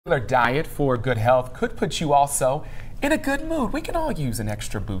Regular diet for good health could put you also in a good mood. We can all use an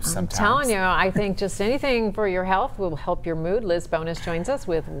extra boost sometimes. I'm telling you, I think just anything for your health will help your mood. Liz Bonus joins us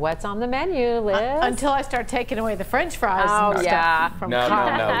with what's on the menu, Liz. Until I start taking away the French fries. Oh, yeah.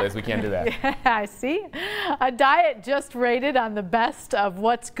 No, Liz, we can't do that. Yeah, I see. A diet just rated on the best of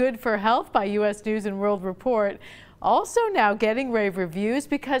what's good for health by U.S. News and World Report. Also now getting rave reviews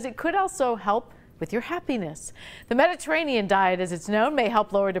because it could also help with your happiness. The Mediterranean diet, as it's known, may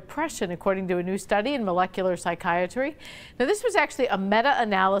help lower depression, according to a new study in Molecular Psychiatry. Now, this was actually a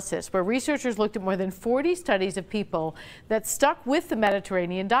meta-analysis where researchers looked at more than 40 studies of people that stuck with the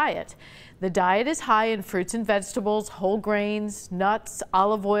Mediterranean diet. The diet is high in fruits and vegetables, whole grains, nuts,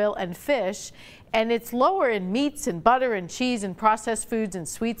 olive oil, and fish, and it's lower in meats and butter and cheese and processed foods and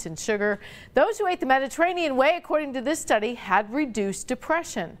sweets and sugar. Those who ate the Mediterranean way, according to this study, had reduced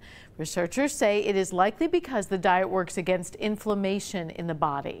depression. Researchers say it is likely because the diet works against inflammation in the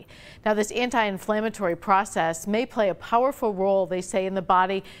body. Now, this anti-inflammatory process may play a powerful role, they say, in the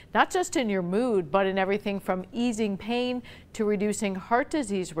body, not just in your mood, but in everything from easing pain to reducing heart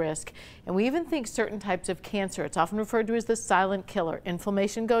disease risk. And we even think certain types of cancer. It's often referred to as the silent killer.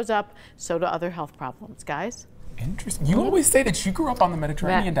 Inflammation goes up, so do other health problems. Guys? Interesting. You always say that you grew up on the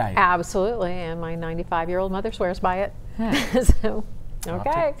Mediterranean diet. Absolutely, and my 95-year-old mother swears by it. So,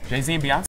 okay. Jay-Z and Beyonce.